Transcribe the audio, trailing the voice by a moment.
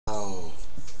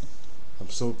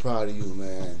so proud of you,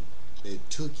 man. It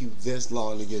took you this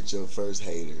long to get your first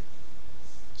hater.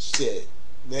 Shit,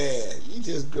 man, you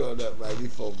just growing up right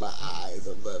before my eyes.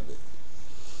 I love it.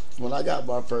 When I got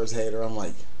my first hater, I'm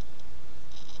like,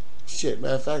 shit,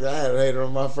 matter of fact, I had a hater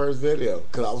on my first video.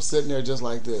 Because I was sitting there just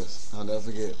like this. I'll never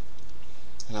forget.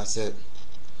 And I said,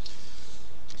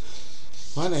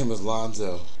 my name is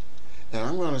Lonzo. And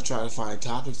I'm going to try to find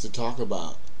topics to talk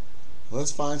about.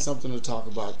 Let's find something to talk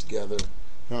about together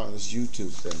on this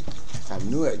YouTube thing. I'm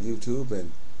new at YouTube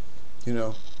and, you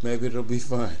know, maybe it'll be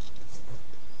fun.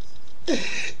 And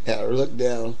I looked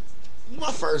down.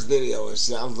 My first video and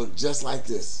shit, I looked just like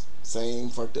this. Same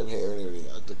fucked up hair and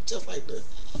everything. I looked just like this.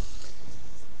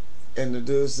 And the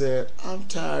dude said, I'm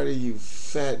tired of you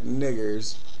fat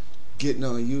niggers getting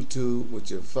on YouTube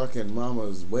with your fucking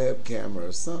mama's webcam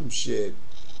or some shit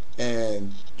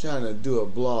and trying to do a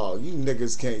blog. You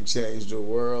niggas can't change the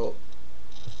world.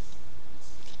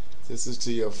 This is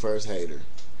to your first hater.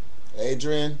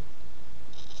 Adrian,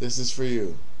 this is for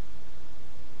you.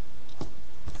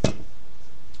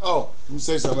 Oh, let me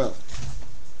say something else.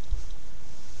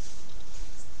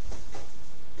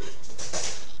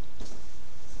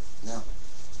 Now,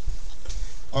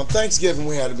 on Thanksgiving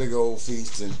we had a big old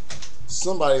feast and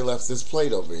somebody left this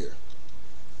plate over here.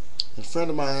 And a friend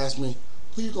of mine asked me,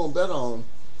 who you gonna bet on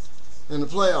in the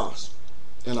playoffs?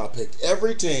 And I picked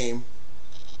every team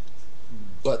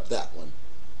but that one.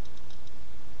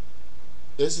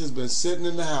 This has been sitting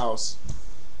in the house,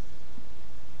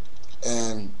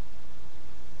 and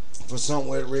for some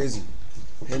weird reason,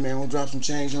 hey man, we'll drop some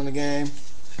change on the game.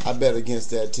 I bet against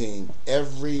that team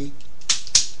every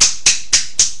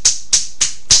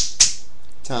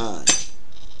time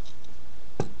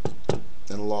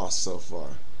and lost so far.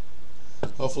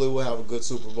 Hopefully we'll have a good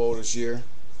Super Bowl this year.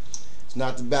 It's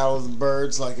not the Battle of the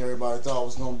Birds like everybody thought it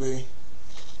was going to be.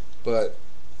 But,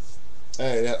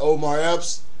 hey, that Omar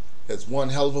Epps, that's one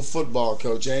hell of a football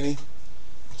coach, ain't he?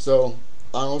 So,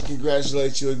 I want to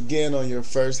congratulate you again on your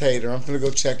first hater. I'm going to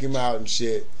go check him out and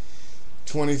shit.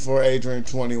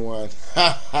 24Adrian24.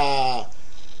 Ha ha.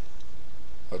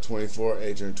 Oh,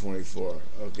 24Adrian24.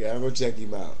 Okay, I'm going to check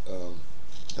him out. And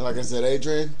like I said,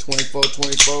 Adrian,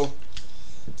 2424.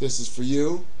 This is for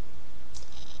you.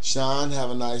 Sean, have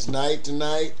a nice night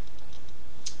tonight.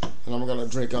 And I'm going to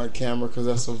drink on camera because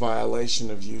that's a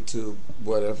violation of YouTube,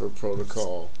 whatever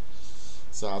protocol.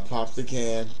 So I'll pop the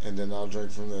can and then I'll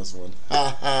drink from this one.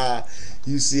 Ha ha.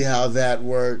 You see how that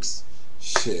works?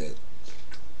 Shit.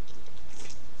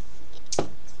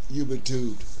 You been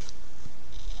tubed.